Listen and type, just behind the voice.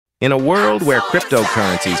In a world where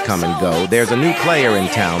cryptocurrencies come and go, there's a new player in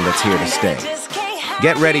town that's here to stay.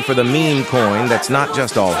 Get ready for the meme coin that's not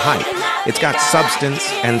just all hype. It's got substance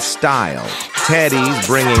and style. Teddy's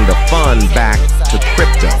bringing the fun back to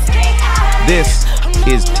crypto. This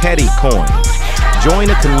is Teddy Coin.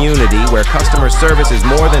 Join a community where customer service is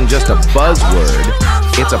more than just a buzzword,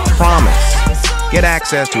 it's a promise. Get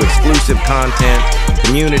access to exclusive content,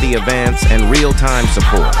 community events, and real-time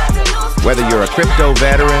support. Whether you're a crypto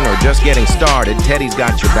veteran or just getting started, Teddy's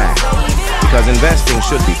got your back. Because investing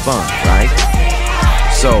should be fun, right?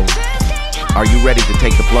 So, are you ready to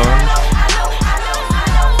take the plunge?